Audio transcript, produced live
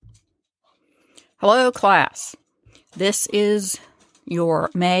Hello, class. This is your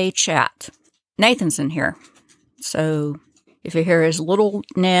May chat. Nathan's in here. So if you hear his little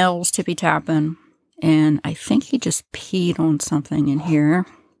nails tippy-tapping, and I think he just peed on something in here.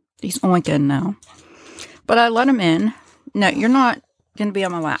 He's oinking now. But I let him in. No, you're not going to be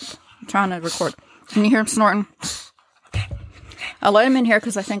on my lap. I'm trying to record. Can you hear him snorting? I let him in here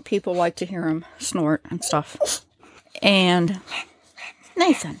because I think people like to hear him snort and stuff. And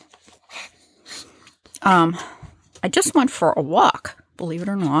Nathan. I just went for a walk, believe it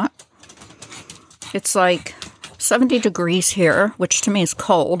or not. It's like 70 degrees here, which to me is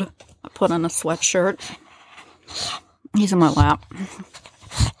cold. I put on a sweatshirt. He's in my lap.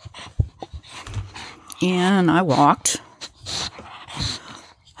 And I walked.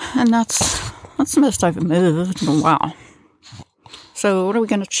 And that's the most I've moved in a while. So what are we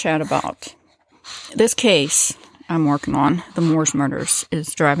going to chat about? This case I'm working on, the Moors murders,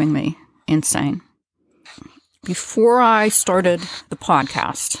 is driving me insane. Before I started the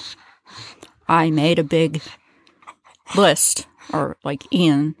podcast, I made a big list, or like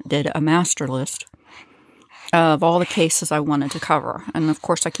Ian did a master list, of all the cases I wanted to cover. And of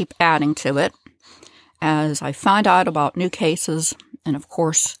course I keep adding to it as I find out about new cases, and of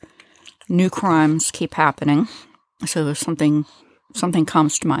course new crimes keep happening. So if something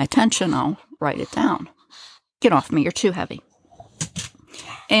comes to my attention, I'll write it down. Get off me, you're too heavy.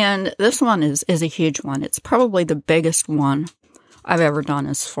 And this one is a huge one. It's probably the biggest one I've ever done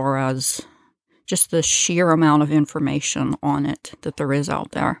as far as just the sheer amount of information on it that there is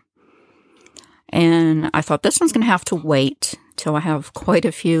out there. And I thought this one's going to have to wait till I have quite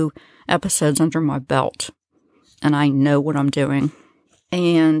a few episodes under my belt and I know what I'm doing.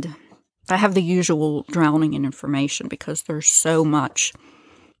 And I have the usual drowning in information because there's so much.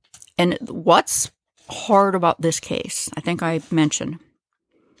 And what's hard about this case, I think I mentioned,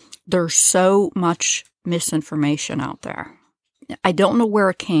 there's so much misinformation out there. I don't know where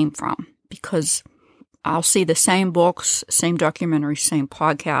it came from because I'll see the same books, same documentaries, same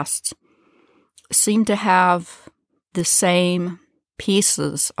podcasts seem to have the same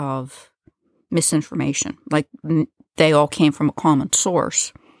pieces of misinformation. Like they all came from a common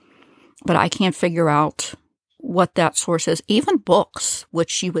source. But I can't figure out what that source is. Even books,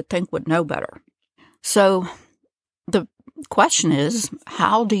 which you would think would know better. So the question is,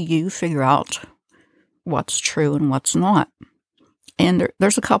 how do you figure out what's true and what's not? And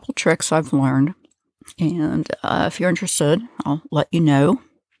there's a couple tricks I've learned. And if you're interested, I'll let you know.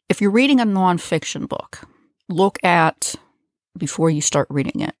 If you're reading a nonfiction book, look at before you start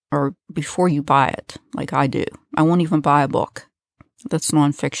reading it or before you buy it, like I do. I won't even buy a book that's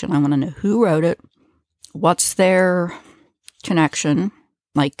nonfiction. I want to know who wrote it, what's their connection,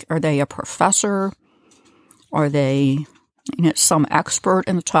 like are they a professor, are they some expert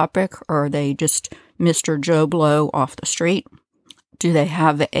in the topic, or are they just Mr. Joe Blow off the street? Do they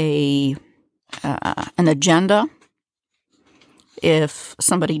have an agenda? If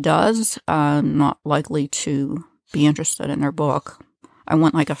somebody does, I'm not likely to be interested in their book. I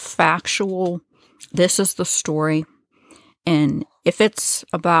want like a factual, this is the story. And if it's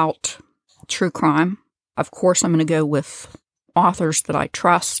about true crime, of course I'm going to go with authors that I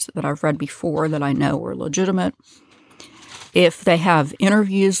trust, that I've read before, that I know are legitimate. If they have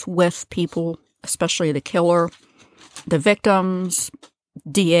interviews with people, especially the killer, the victims,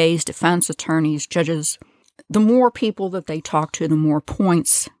 DAs, defense attorneys, judges, the more people that they talk to, the more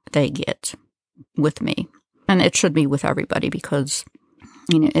points they get with me. And it should be with everybody because,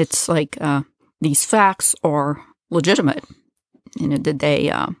 it's like these facts are legitimate. Did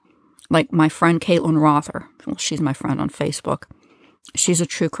they, like my friend Caitlin Rother, well, she's my friend on Facebook. She's a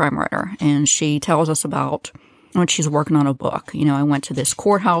true crime writer, and she tells us about when she's working on a book. I went to this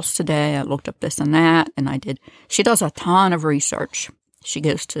courthouse today, I looked up this and that, and she does a ton of research. She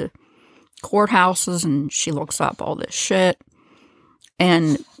goes to courthouses, and she looks up all this shit.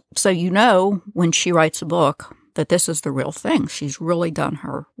 And so when she writes a book, that this is the real thing. She's really done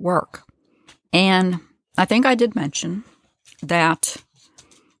her work. And I think I did mention that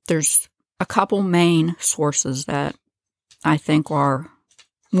there's a couple main sources that I think are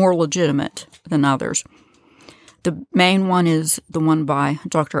more legitimate than others. The main one is the one by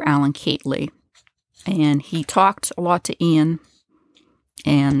Dr. Alan Keatley, and he talked a lot to Ian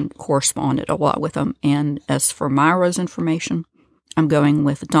and corresponded a lot with him. And as for Myra's information, I'm going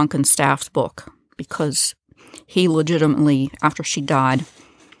with Duncan Staff's book because he legitimately, after she died,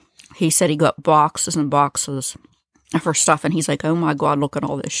 he said he got boxes and boxes of her stuff, and he's like, oh my God, look at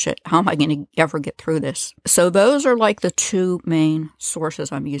all this shit. How am I going to ever get through this? So those are like the two main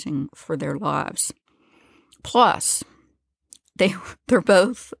sources I'm using for their lives. Plus, they're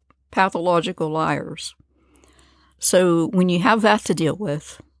both pathological liars. So when you have that to deal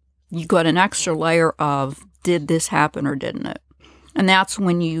with, you got an extra layer of, did this happen or didn't it? And that's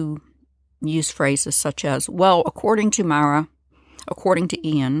when you use phrases such as, well, according to Mara, according to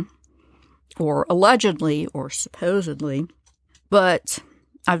Ian, or allegedly or supposedly. But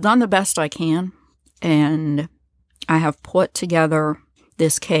I've done the best I can, and I have put together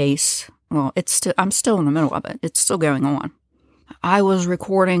this case. Well, I'm still in the middle of it. It's still going on. I was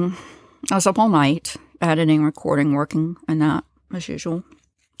up all night, editing, recording, working, and that, as usual.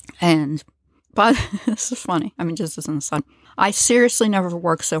 But this is funny. I mean, just as an aside, I seriously never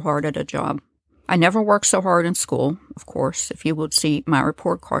worked so hard at a job. I never worked so hard in school, of course. If you would see my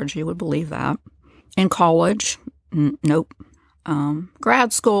report cards, you would believe that. In college, nope.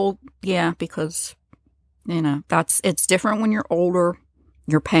 Grad school, yeah, because, it's different when you're older.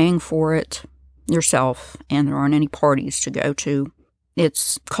 You're paying for it yourself, and there aren't any parties to go to.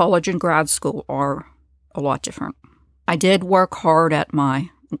 It's college and grad school are a lot different. I did work hard at my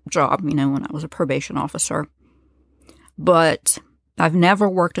job, when I was a probation officer, but I've never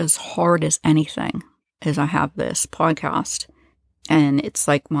worked as hard as anything as I have this podcast, and it's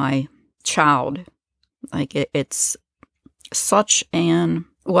like my child. Like it's such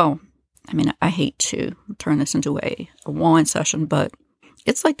I hate to turn this into a whine session, but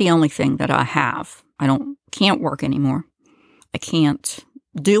it's like the only thing that I have. Can't work anymore. I can't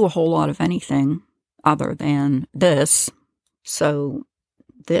do a whole lot of anything other than this. So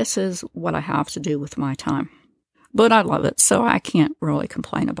this is what I have to do with my time. But I love it, so I can't really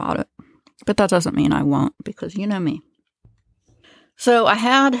complain about it. But that doesn't mean I won't, because you know me. So I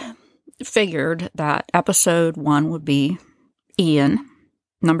had figured that episode 1 would be Ian,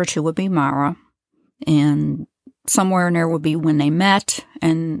 number 2 would be Mara, and somewhere in there would be when they met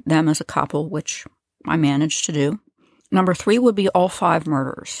and them as a couple, which I managed to do. Number 3 would be all 5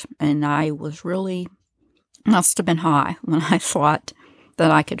 murders, and I must have been high when I thought that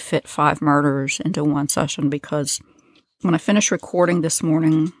I could fit 5 murders into one session, because when I finished recording this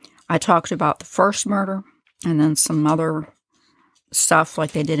morning, I talked about the first murder and then some other stuff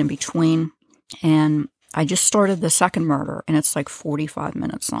like they did in between, and I just started the second murder, and it's like 45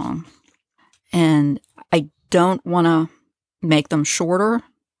 minutes long. And I don't want to make them shorter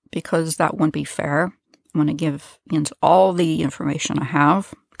because that wouldn't be fair. I want to give all the information I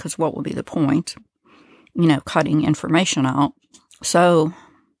have, because what would be the point? Cutting information out. So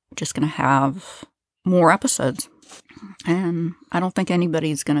I'm just going to have more episodes. And I don't think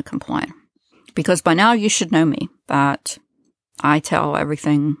anybody's going to complain. Because by now you should know me, that I tell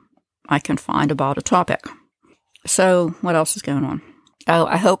everything I can find about a topic. So what else is going on? Oh,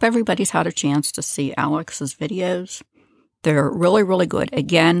 I hope everybody's had a chance to see Alex's videos. They're really, really good.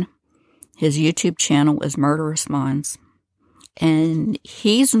 Again, his YouTube channel is Murderous Minds. And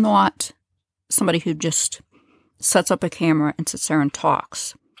he's not somebody who just sets up a camera and sits there and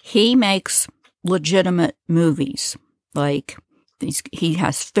talks. He makes legitimate movies. Like, he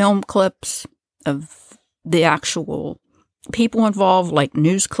has film clips of the actual people involved, like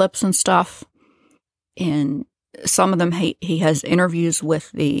news clips and stuff. And some of them, he has interviews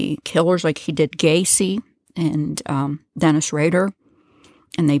with the killers, like he did Gacy and Dennis Rader.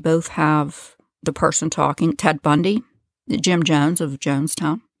 And they both have the person talking, Ted Bundy, Jim Jones of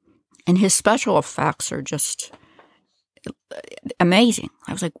Jonestown. And his special effects are just amazing.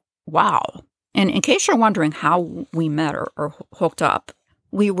 I was like, wow. And in case you're wondering how we met or hooked up,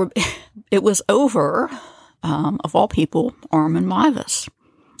 it was over, of all people, Armin Mivas.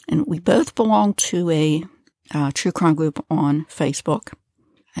 And we both belong to a true crime group on Facebook.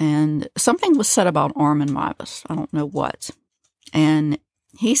 And something was said about Armin Mivas. I don't know what. And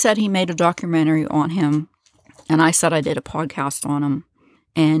he said he made a documentary on him. And I said I did a podcast on him.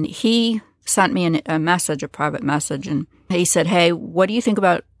 And he sent me a message, a private message. And he said, hey, what do you think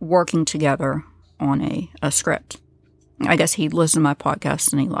about working together on a script? I guess he listened to my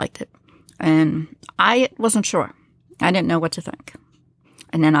podcast and he liked it. And I wasn't sure. I didn't know what to think.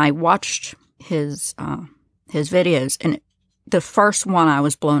 And then I watched his videos, and the first one I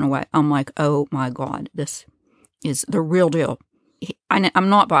was blown away. I'm like, oh my God, this is the real deal. I'm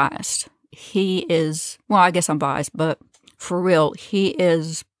not biased. He is, well, I guess I'm biased, but for real, he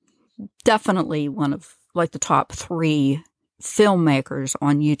is definitely one of like the top 3 filmmakers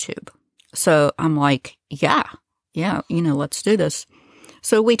on YouTube. So I'm like, yeah, let's do this.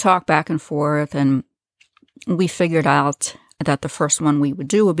 So we talked back and forth, and we figured out that the first one we would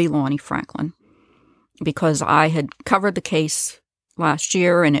do would be Lonnie Franklin, because I had covered the case last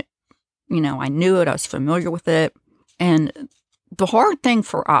year, and I knew it, I was familiar with it. And the hard thing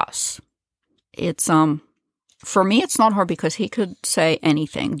for us, it's for me, it's not hard because he could say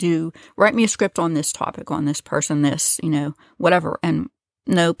anything. Write me a script on this topic, on this person, this, whatever. And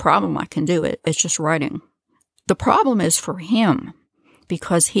no problem, I can do it. It's just writing. The problem is for him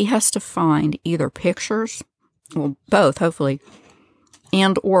because he has to find either pictures, well, both, hopefully,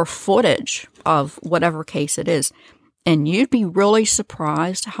 and or footage of whatever case it is. And you'd be really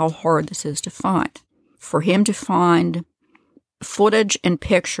surprised how hard this is to find. For him to find footage and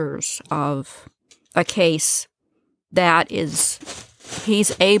pictures of a case that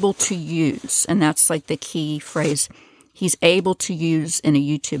he's able to use, and that's like the key phrase, he's able to use in a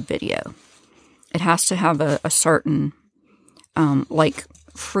YouTube video. It has to have a certain,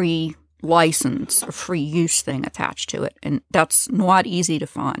 free license or free use thing attached to it. And that's not easy to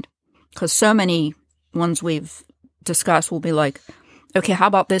find because so many ones we've discussed will be like, okay, how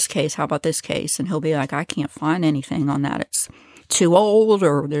about this case? How about this case? And he'll be like, I can't find anything on that. It's too old,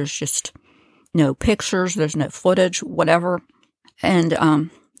 or there's just no pictures, there's no footage, whatever. And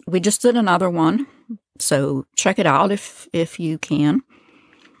we just did another one, so check it out if you can.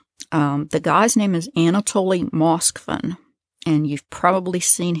 The guy's name is Anatoly Moskvin, and you've probably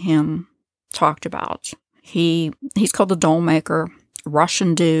seen him talked about. He's called the Doll Maker,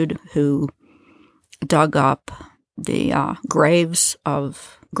 Russian dude who dug up the graves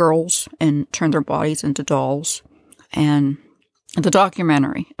of girls and turned their bodies into dolls. And the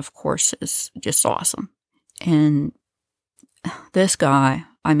documentary, of course, is just awesome. And this guy,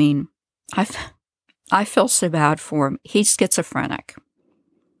 I mean, I feel so bad for him. He's schizophrenic.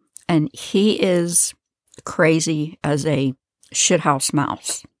 And he is crazy as a shithouse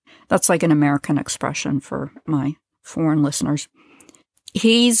mouse. That's like an American expression for my foreign listeners.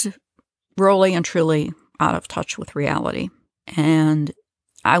 He's really and truly out of touch with reality. And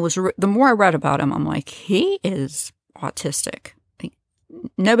the more I read about him, I'm like, he is autistic.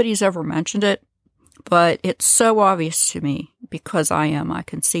 Nobody's ever mentioned it, but it's so obvious to me because I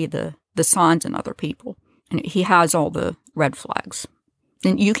can see the signs in other people. And he has all the red flags.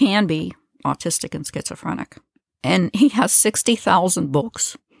 And you can be autistic and schizophrenic. And he has 60,000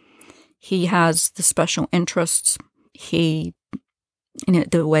 books. He has the special interests. The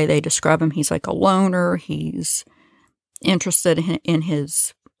way they describe him, he's like a loner. He's interested in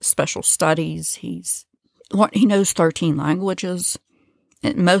his special studies. He knows 13 languages.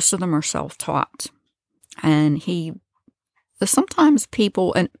 And most of them are self-taught. And sometimes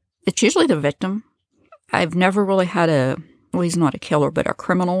people, and it's usually the victim. I've never really had he's not a killer, but a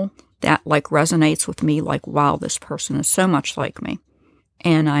criminal that resonates with me. Like, wow, this person is so much like me.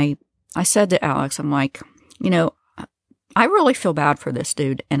 And I said to Alex, I'm like, I really feel bad for this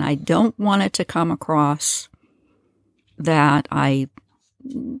dude. And I don't want it to come across that I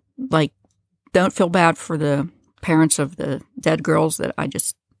don't feel bad for the parents of the dead girls, that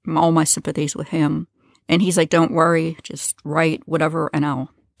all my sympathies with him. And he's like, don't worry, just write whatever and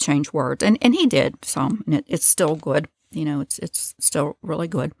I'll change words. And he did some, and it's still good. It's still really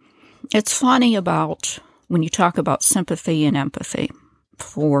good. It's funny about when you talk about sympathy and empathy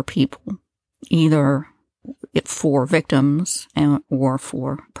for people, either for victims or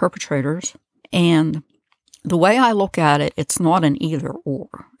for perpetrators. And the way I look at it, it's not an either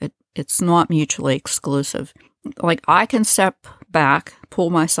or. It's not mutually exclusive. I can step back,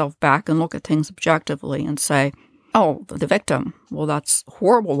 pull myself back, and look at things objectively and say, oh, the victim, well, that's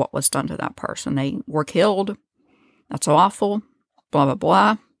horrible what was done to that person. They were killed. That's awful, blah, blah,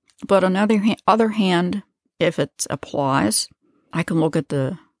 blah. But on the other hand, if it applies, I can look at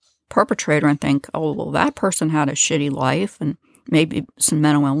the perpetrator and think, oh, well, that person had a shitty life and maybe some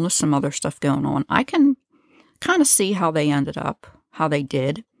mental illness, some other stuff going on. I can kind of see how they ended up, how they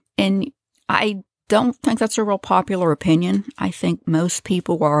did. And I don't think that's a real popular opinion. I think most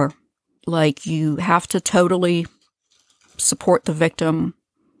people are like, you have to totally support the victim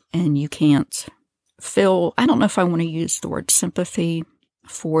and you can't feel, I don't know if I want to use the word sympathy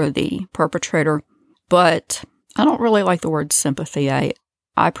for the perpetrator, but I don't really like the word sympathy.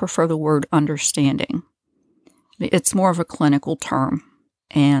 I prefer the word understanding. It's more of a clinical term.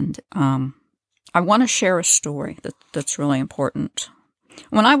 And I want to share a story that's really important.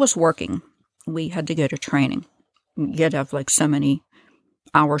 When I was working, we had to go to training. You had to have so many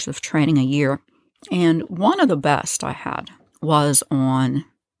hours of training a year. And one of the best I had was on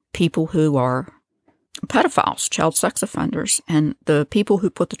people who are pedophiles, child sex offenders. And the people who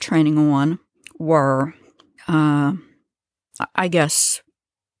put the training on were, I guess,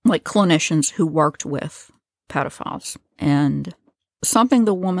 clinicians who worked with pedophiles. And something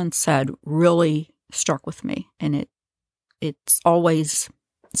the woman said really struck with me. And it's always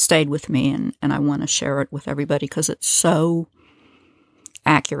stayed with me, and I want to share it with everybody because it's so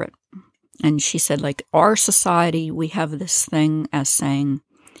accurate. And she said, like, our society, we have this thing as saying,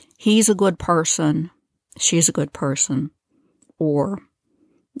 he's a good person, she's a good person, or,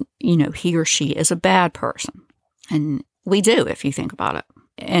 he or she is a bad person. And we do, if you think about it.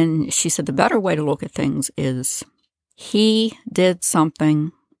 And she said the better way to look at things is he did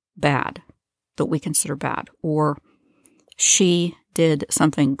something bad that we consider bad, or she did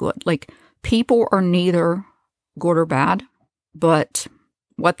something good. Like, people are neither good or bad, but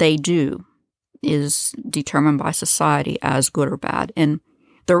what they do is determined by society as good or bad. And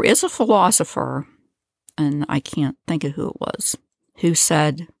there is a philosopher, and I can't think of who it was, who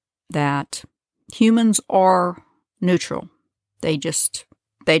said that humans are neutral. They just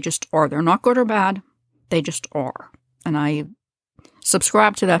are. They're not good or bad. They just are. And I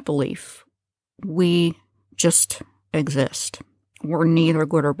subscribe to that belief. We just exist. We're neither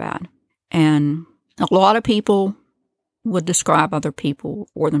good or bad. And a lot of people would describe other people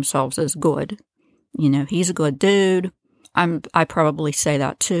or themselves as good. He's a good dude. I probably say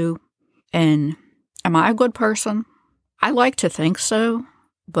that too. And am I a good person? I like to think so,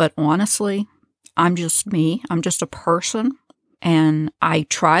 but honestly, I'm just me. I'm just a person, and I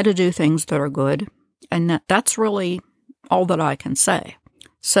try to do things that are good, and that's really all that I can say.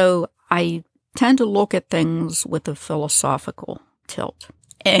 So I tend to look at things with a philosophical tilt.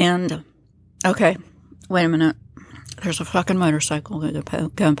 And, okay, wait a minute. There's a fucking motorcycle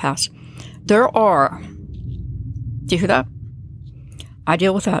going past. Do you hear that? I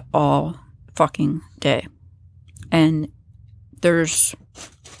deal with that all fucking day. And there's,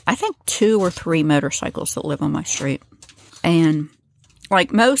 I think, 2 or 3 motorcycles that live on my street. And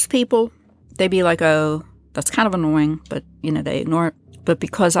like most people, they'd be like, oh, that's kind of annoying, but, they ignore it. But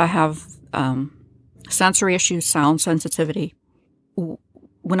because I have sensory issues, sound sensitivity,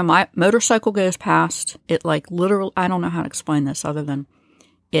 when a motorcycle goes past, it literally, I don't know how to explain this other than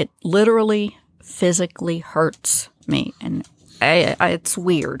it literally physically hurts me. And it's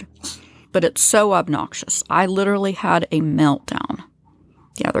weird, but it's so obnoxious. I literally had a meltdown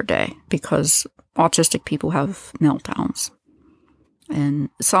the other day because autistic people have meltdowns. And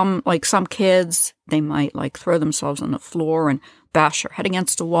some kids, they might throw themselves on the floor and bash their head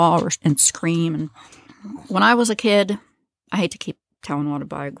against a wall and scream. And when I was a kid, I hate to keep telling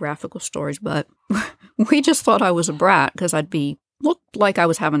autobiographical stories, but we just thought I was a brat because looked like I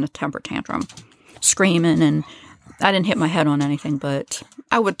was having a temper tantrum, screaming, and I didn't hit my head on anything, but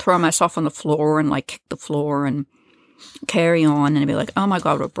I would throw myself on the floor and kick the floor and carry on, and I'd be like, oh my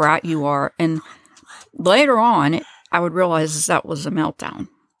God, what a brat you are. And later on, I would realize that was a meltdown.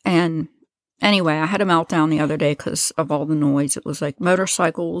 And anyway, I had a meltdown the other day because of all the noise. It was like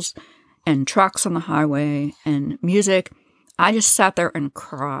motorcycles and trucks on the highway and music. I just sat there and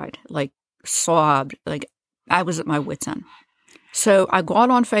cried, sobbed, I was at my wit's end. So I got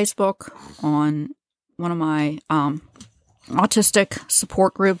on Facebook on one of my autistic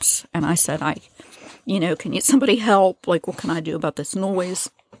support groups, and I said, can somebody help? What can I do about this noise?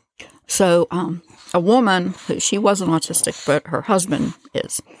 So a woman, she wasn't autistic, but her husband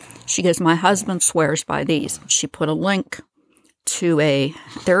is. She goes, my husband swears by these. She put a link to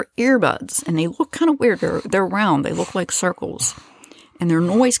their earbuds, and they look kind of weird. They're round. They look like circles, and they're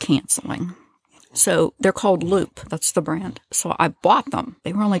noise canceling. So they're called Loop. That's the brand. So I bought them.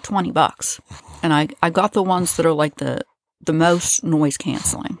 They were only $20, and I got the ones that are the most noise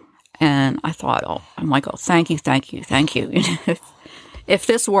canceling. And I thought, thank you. If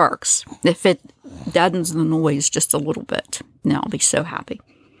this works, if it deadens the noise just a little bit, now I'll be so happy.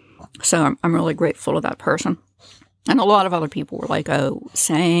 So I'm really grateful to that person. And a lot of other people were like, oh,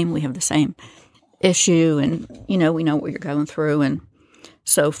 same, we have the same issue, and, we know what you're going through, and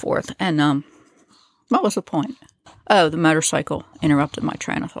so forth. And what was the point? Oh, the motorcycle interrupted my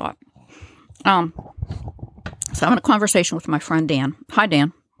train of thought. So I'm in a conversation with my friend Dan. Hi,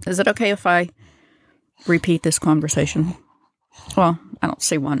 Dan. Is it okay if I repeat this conversation? Well, I don't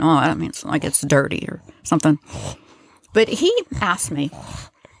see why not. I mean, it's like it's dirty or something. But he asked me,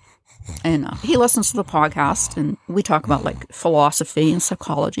 and he listens to the podcast, and we talk about philosophy and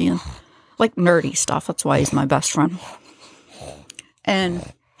psychology and nerdy stuff. That's why he's my best friend.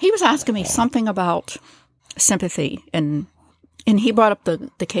 And he was asking me something about sympathy, and he brought up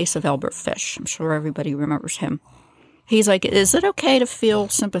the case of Albert Fish. I'm sure everybody remembers him. He's like, is it okay to feel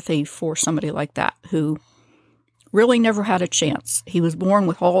sympathy for somebody like that who really never had a chance? He was born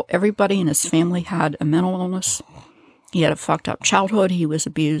with everybody in his family had a mental illness. He had a fucked up childhood. He was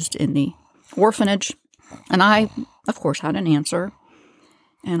abused in the orphanage. And I, of course, had an answer.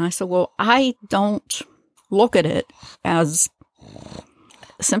 And I said, well, I don't look at it as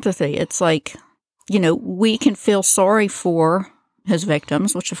sympathy. It's we can feel sorry for his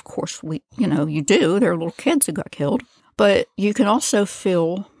victims, which of course you do. They're little kids who got killed. But you can also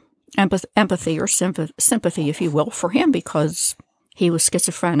feel empathy or sympathy, if you will, for him because he was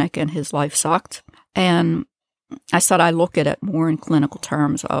schizophrenic and his life sucked. And I said I look at it more in clinical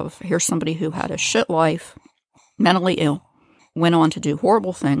terms of here's somebody who had a shit life, mentally ill, went on to do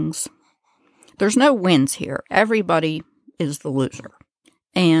horrible things. There's no wins here. Everybody is the loser.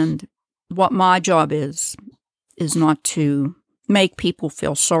 And what my job is not to make people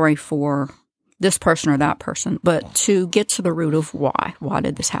feel sorry for this person or that person, but to get to the root of why. Why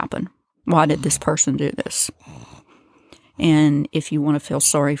did this happen? Why did this person do this? And if you want to feel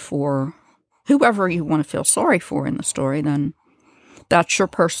sorry for whoever you want to feel sorry for in the story, then that's your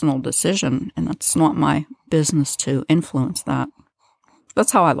personal decision, and it's not my business to influence that.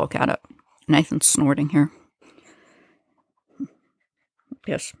 That's how I look at it. Nathan's snorting here.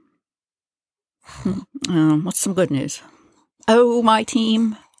 Yes. What's some good news? Oh, my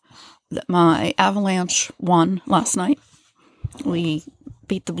team, my Avalanche won last night. We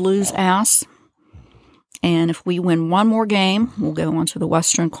beat the Blues' ass. And if we win one more game, we'll go on to the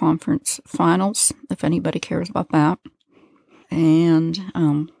Western Conference Finals, if anybody cares about that. And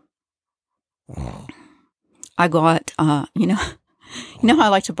I got, you know how I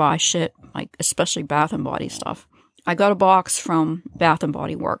like to buy shit, like especially Bath & Body stuff. I got a box from Bath &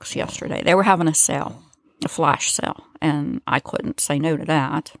 Body Works yesterday. They were having a sale, a flash sale, and I couldn't say no to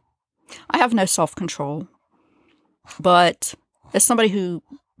that. I have no self-control, but as somebody who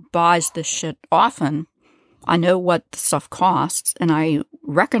buys this shit often, I know what the stuff costs, and I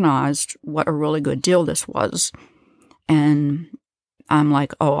recognized what a really good deal this was. And I'm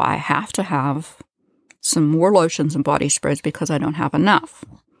like, oh, I have to have some more lotions and body sprays because I don't have enough.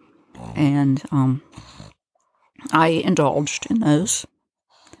 And I indulged in those.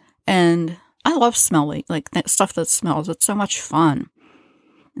 And I love smelling, like that stuff that smells. It's so much fun.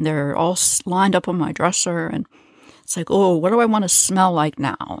 And they're all lined up on my dresser, and it's like, oh, what do I want to smell like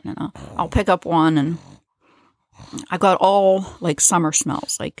now? And I'll pick up one, and I got all like summer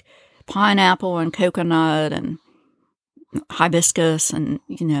smells, like pineapple and coconut and hibiscus and,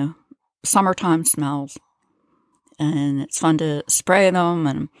 summertime smells. And it's fun to spray them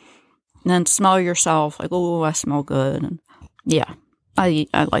and then smell yourself like, oh, I smell good. And yeah, I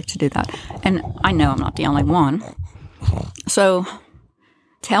like to do that. And I know I'm not the only one. So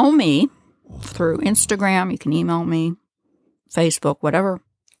tell me through Instagram, you can email me, Facebook, whatever,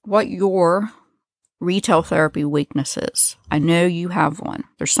 what your retail therapy weakness is. I know you have one.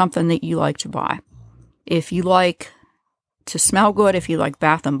 There's something that you like to buy. If you like to smell good, if you like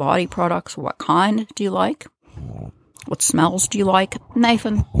Bath & Body products, what kind do you like? What smells do you like?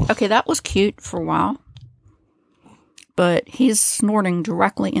 Nathan, okay, that was cute for a while, but he's snorting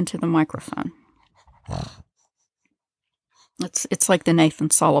directly into the microphone. It's like the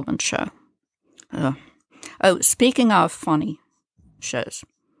Nathan Sullivan Show. Oh, speaking of funny shows,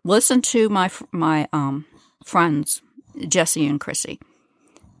 listen to my friends, Jesse and Chrissy.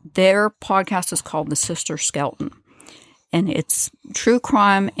 Their podcast is called The Sister Skeleton, and it's true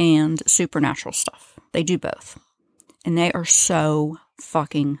crime and supernatural stuff. They do both, and they are so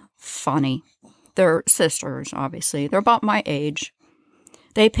fucking funny. They're sisters, obviously. They're about my age.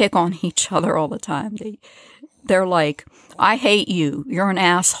 They pick on each other all the time. They're like, I hate you. You're an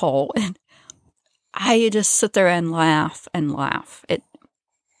asshole. And I just sit there and laugh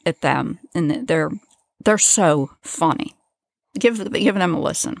at them. And they're so funny. Give them a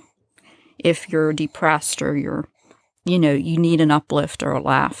listen. If you're depressed or you need an uplift or a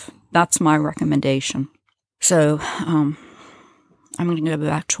laugh, that's my recommendation. So, I'm going to go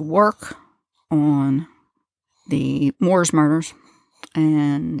back to work on the Moores murders,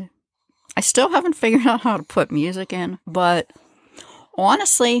 and I still haven't figured out how to put music in, but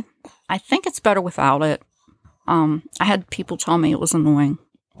honestly, I think it's better without it. I had people tell me it was annoying,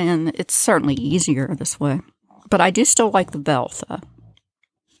 and it's certainly easier this way, but I do still like the bell, though.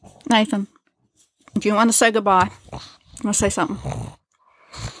 Nathan, do you want to say goodbye? You want to say something?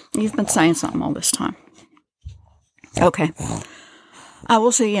 You've been saying something all this time. Okay. I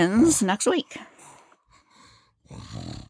will see you next week.